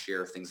only going to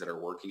share things that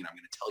are working, and I'm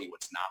going to tell you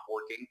what's not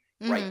working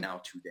right Mm-hmm.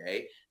 now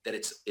today, that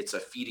it's a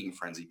feeding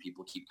frenzy.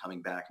 People keep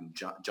coming back and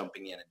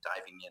jumping in and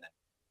diving in and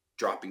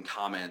dropping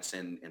comments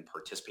and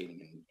participating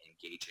and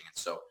engaging. And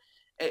so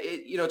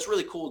it's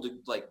really cool to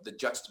like the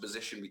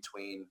juxtaposition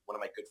between one of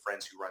my good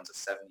friends who runs a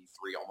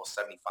 73, almost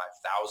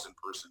 75,000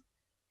 person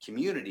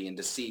community, and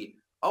to see,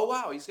 oh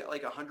wow, he's got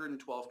like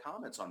 112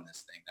 comments on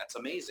this thing. That's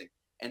amazing.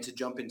 And to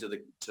jump into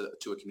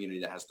to a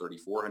community that has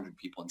 3,400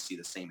 people and see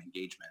the same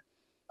engagement,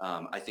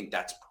 I think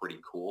that's pretty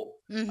cool.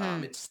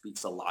 Mm-hmm. It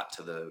speaks a lot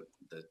to the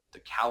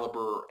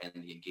caliber and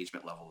the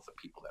engagement level of the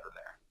people that are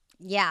there.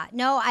 Yeah,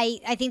 no,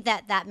 I think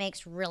that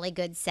makes really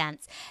good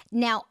sense.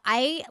 Now,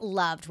 I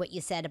loved what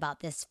you said about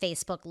this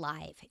Facebook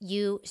Live.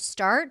 You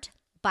start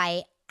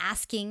by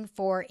asking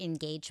for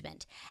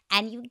engagement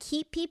and you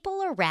keep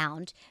people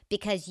around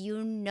because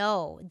you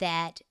know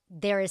that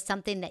there is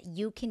something that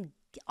you can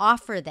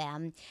offer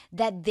them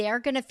that they're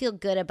going to feel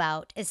good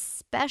about,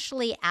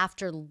 especially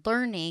after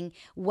learning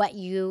what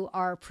you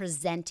are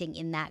presenting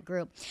in that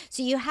group.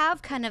 So you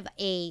have kind of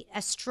a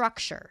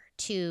structure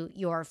to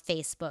your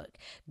Facebook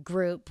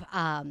group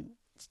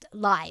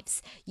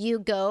lives. You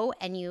go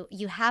and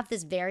you have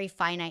this very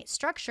finite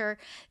structure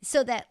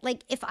so that,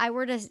 like, if I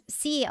were to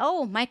see,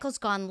 oh, Michael's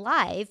gone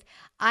live,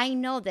 I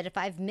know that if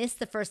I've missed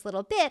the first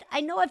little bit,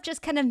 I know I've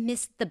just kind of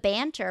missed the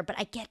banter, but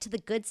I get to the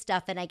good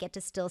stuff and I get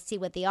to still see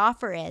what the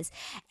offer is.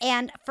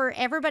 And for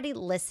everybody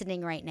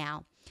listening right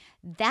now,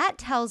 that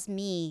tells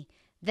me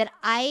that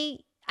I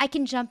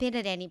can jump in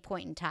at any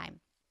point in time.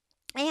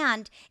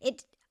 And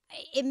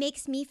it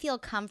makes me feel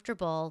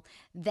comfortable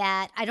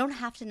that I don't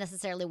have to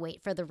necessarily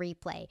wait for the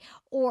replay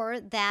or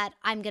that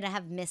I'm going to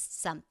have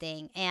missed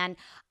something. And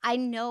I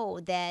know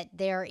that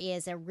there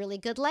is a really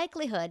good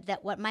likelihood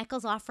that what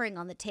Michael's offering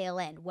on the tail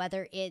end,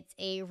 whether it's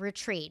a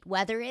retreat,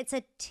 whether it's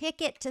a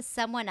ticket to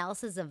someone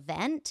else's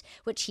event,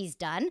 which he's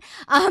done,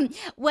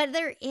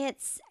 whether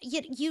it's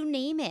you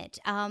name it,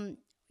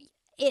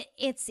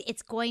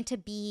 it's going to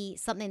be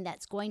something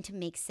that's going to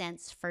make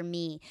sense for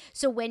me.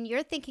 So when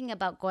you're thinking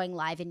about going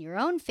live in your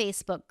own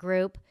Facebook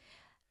group,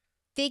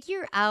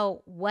 figure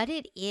out what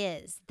it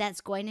is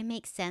that's going to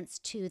make sense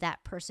to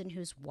that person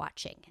who's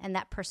watching and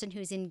that person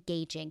who's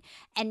engaging,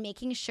 and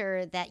making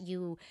sure that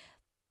you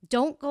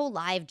don't go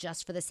live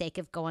just for the sake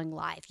of going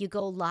live. You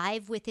go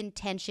live with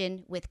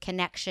intention, with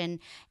connection,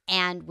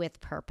 and with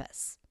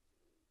purpose.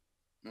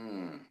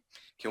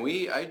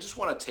 I just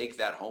want to take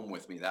that home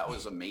with me. That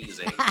was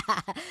amazing.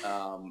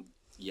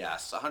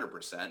 Yes,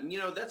 100%.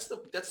 And that's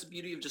the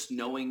beauty of just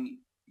knowing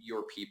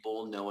your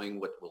people, knowing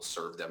what will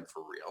serve them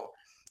for real,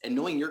 and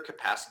knowing your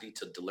capacity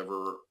to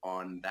deliver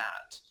on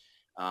that.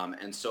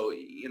 And so,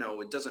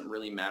 it doesn't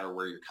really matter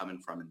where you're coming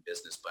from in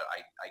business, but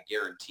I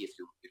guarantee if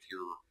you're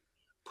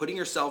putting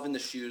yourself in the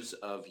shoes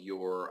of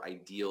your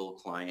ideal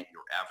client,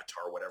 your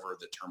avatar, whatever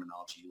the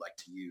terminology you like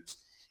to use,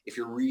 if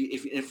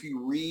you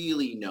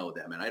really know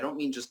them, and I don't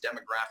mean just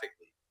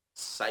demographically,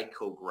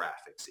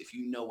 psychographics, if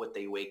you know what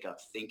they wake up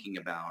thinking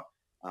about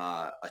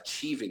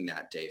achieving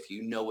that day, if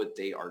you know what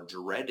they are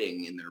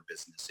dreading in their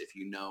business, if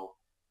you know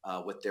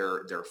what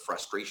their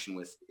frustration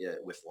with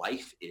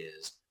life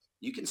is,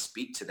 you can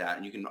speak to that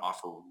and you can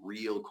offer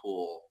real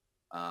cool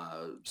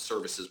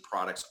services,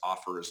 products,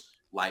 offers,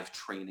 live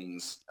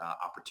trainings,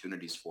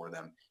 opportunities for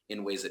them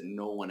in ways that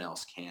no one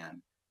else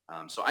can.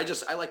 So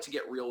I like to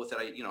get real with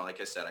it. Like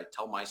I said, I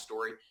tell my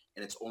story,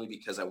 and it's only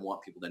because I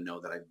want people to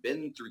know that I've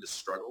been through the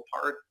struggle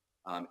part,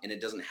 and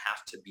it doesn't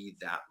have to be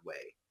that way.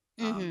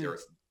 Um, Mm-hmm. there, are,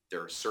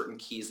 there are certain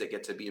keys that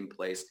get to be in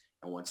place,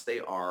 and once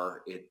they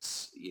are,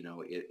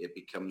 it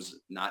becomes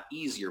not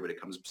easier, but it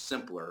becomes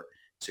simpler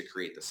to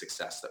create the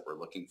success that we're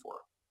looking for.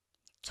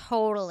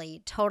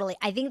 Totally, totally.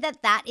 I think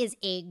that is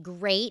a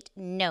great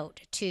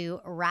note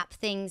to wrap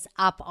things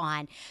up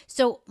on.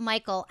 So,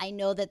 Michael, I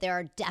know that there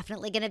are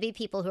definitely going to be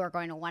people who are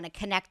going to want to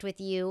connect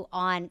with you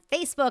on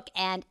Facebook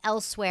and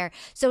elsewhere.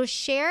 So,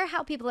 share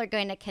how people are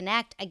going to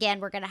connect. Again,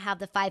 we're going to have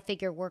the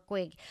 5-Figure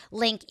Workweek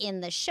link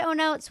in the show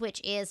notes,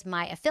 which is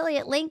my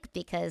affiliate link,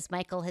 because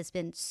Michael has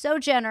been so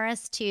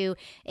generous to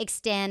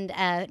extend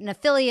an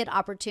affiliate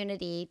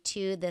opportunity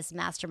to this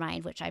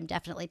mastermind, which I'm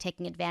definitely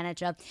taking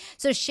advantage of.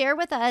 So, share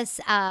with us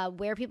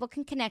where people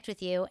can connect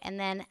with you. And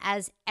then,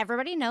 as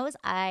everybody knows,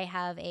 I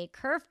have a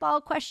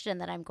curveball question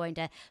that I'm going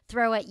to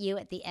throw at you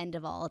at the end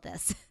of all of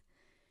this.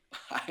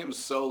 I am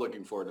so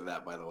looking forward to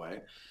that, by the way.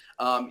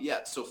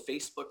 Yeah, so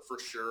Facebook for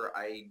sure.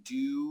 I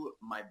do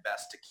my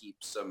best to keep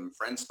some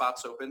friend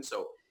spots open.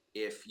 So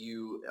if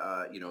you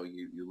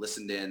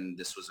listened in,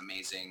 this was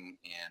amazing,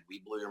 and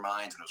we blew your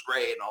minds, and it was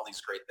great, and all these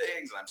great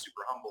things, and I'm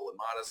super humble and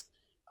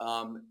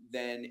modest,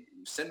 then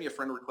send me a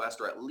friend request,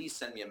 or at least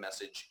send me a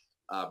message,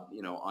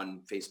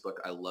 on Facebook.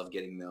 I love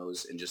getting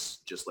those, and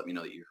just let me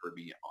know that you heard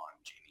me on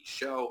Jamie's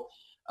show.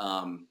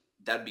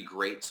 That'd be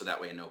great. So that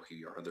way I know who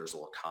you are. There's a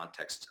little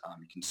context.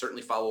 You can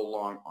certainly follow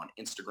along on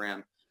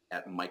Instagram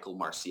at Michael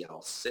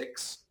Marcial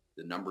 6,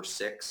 the number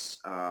 6.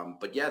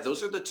 But yeah,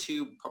 those are the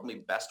two probably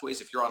best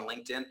ways. If you're on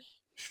LinkedIn,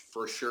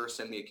 for sure,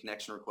 send me a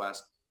connection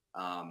request.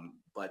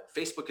 But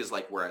Facebook is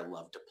like where I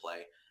love to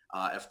play.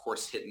 Of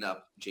course, hitting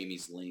up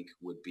Jamie's link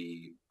would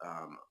be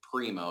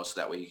primo. So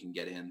that way you can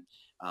get in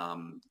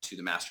to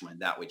the mastermind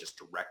that way, just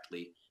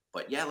directly.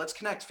 But yeah, let's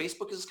connect.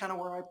 Facebook is kind of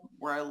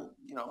where I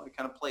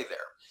kind of play there.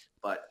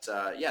 But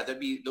yeah,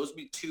 those would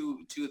be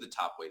two of the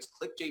top ways.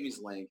 Click Jamie's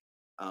link,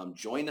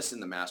 join us in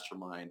the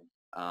mastermind.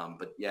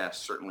 But yeah,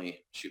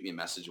 certainly shoot me a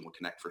message and we'll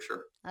connect for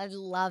sure. I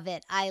love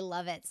it. I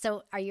love it.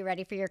 So, are you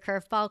ready for your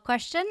curveball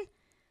question?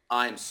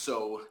 I'm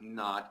so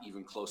not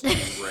even close to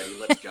being ready.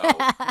 Let's go.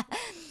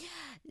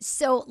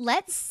 So,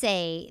 let's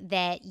say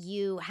that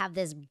you have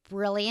this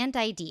brilliant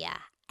idea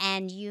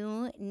and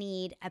you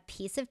need a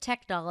piece of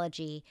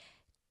technology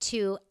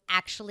to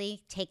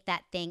actually take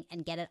that thing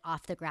and get it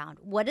off the ground.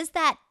 What is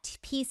that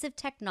piece of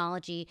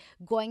technology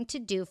going to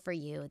do for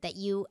you that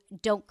you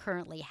don't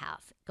currently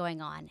have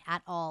going on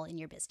at all in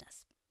your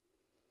business?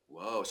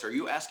 Whoa. So are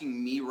you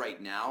asking me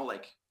right now,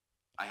 like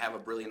I have a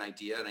brilliant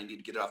idea and I need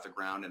to get it off the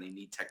ground and I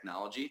need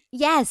technology?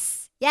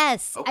 Yes,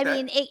 yes. I Okay.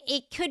 mean,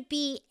 it could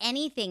be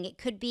anything. It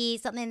could be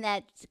something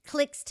that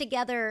clicks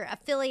together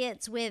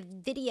affiliates with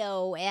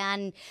video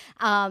and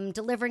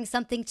delivering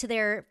something to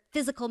their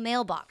physical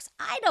mailbox.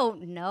 I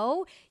don't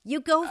know.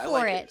 You go I for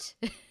like it.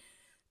 it.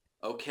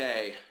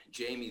 Okay,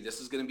 Jamie, this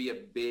is going to be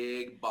a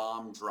big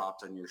bomb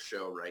dropped on your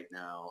show right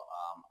now.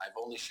 I've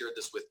only shared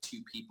this with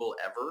two people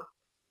ever.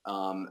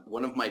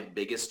 One of my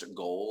biggest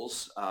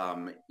goals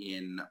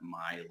in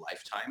my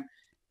lifetime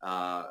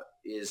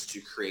is to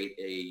create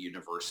a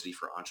university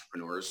for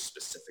entrepreneurs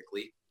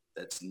specifically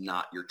that's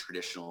not your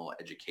traditional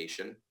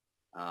education.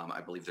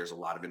 I believe there's a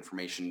lot of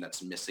information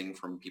that's missing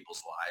from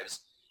people's lives,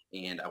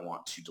 and I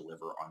want to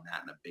deliver on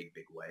that in a big,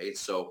 big way.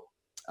 So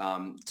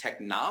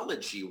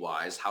technology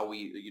wise, how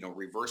we,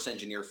 reverse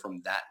engineer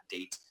from that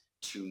date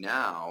to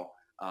now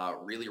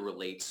really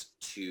relates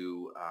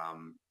to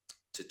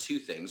two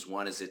things.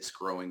 One is it's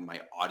growing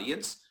my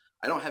audience.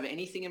 I don't have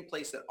anything in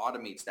place that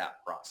automates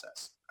that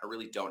process. I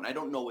really don't. And I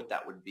don't know what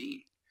that would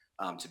be,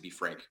 to be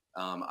frank,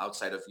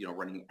 outside of,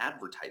 running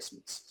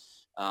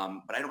advertisements.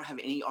 But I don't have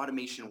any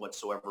automation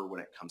whatsoever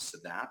when it comes to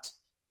that.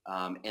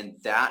 And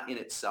that in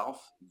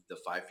itself, the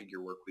 5-Figure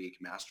Workweek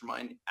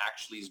Mastermind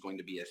actually is going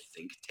to be a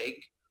think tank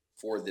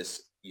for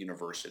this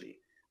university.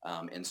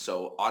 And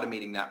so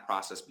automating that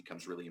process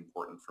becomes really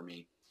important for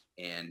me.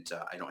 And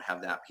I don't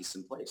have that piece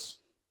in place.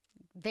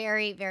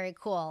 Very, very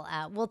cool.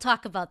 We'll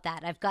talk about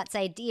that. I've got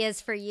some ideas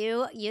for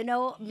you. You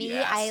know me,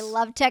 Yes. I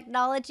love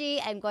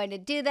technology. I'm going to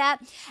do that.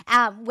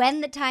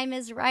 When the time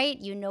is right,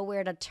 you know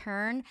where to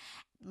turn.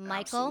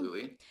 Michael,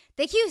 Absolutely.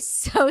 thank you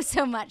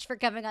so much for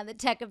coming on the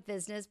Tech of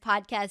Business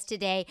podcast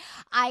today.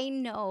 I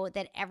know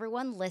that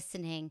everyone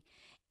listening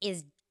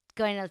is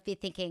going to be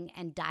thinking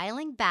and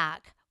dialing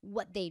back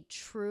what they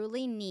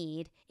truly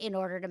need in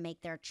order to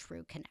make their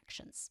true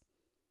connections.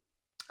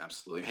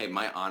 Absolutely. Hey,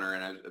 my honor.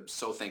 And I'm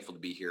so thankful to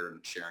be here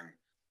and sharing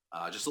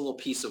just a little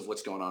piece of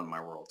what's going on in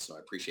my world. So I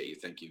appreciate you.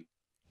 Thank you.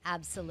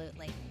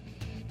 Absolutely.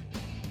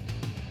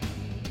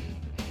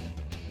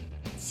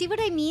 See what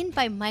I mean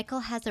by Michael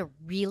has a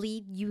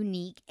really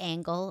unique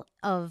angle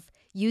of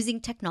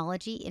using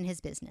technology in his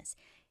business.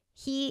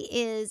 He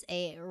is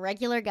a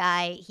regular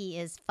guy. He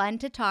is fun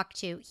to talk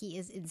to. He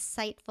is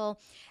insightful.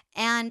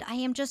 And I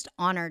am just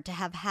honored to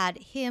have had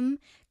him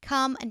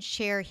come and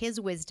share his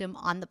wisdom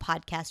on the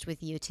podcast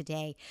with you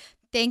today.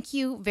 Thank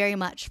you very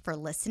much for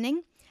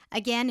listening.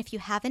 Again, if you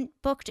haven't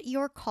booked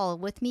your call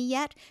with me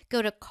yet,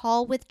 go to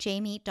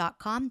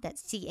callwithjamie.com.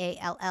 That's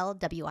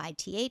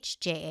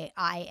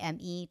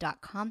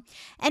CALLWITHJAIME.com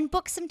and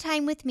book some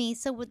time with me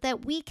so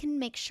that we can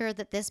make sure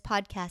that this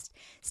podcast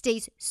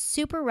stays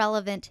super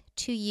relevant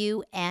to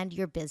you and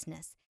your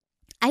business.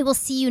 I will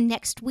see you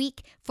next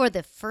week for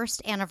the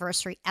first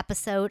anniversary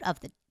episode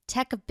of the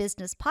Tech of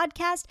Business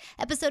podcast.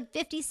 Episode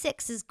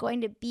 56 is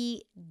going to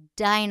be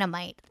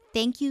dynamite.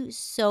 Thank you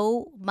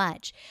so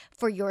much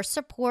for your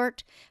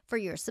support, for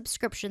your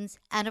subscriptions,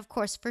 and of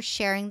course, for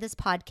sharing this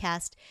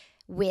podcast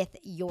with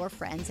your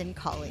friends and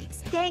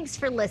colleagues. Thanks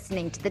for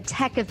listening to the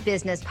Tech of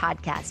Business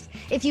podcast.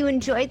 If you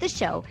enjoyed the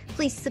show,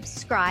 please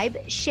subscribe,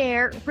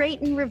 share,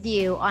 rate, and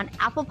review on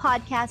Apple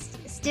Podcasts,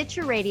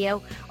 Stitcher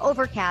Radio,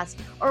 Overcast,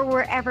 or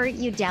wherever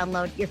you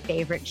download your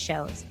favorite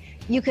shows.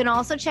 You can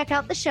also check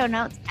out the show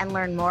notes and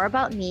learn more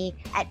about me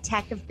at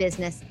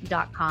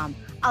techofbusiness.com.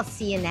 I'll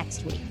see you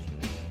next week.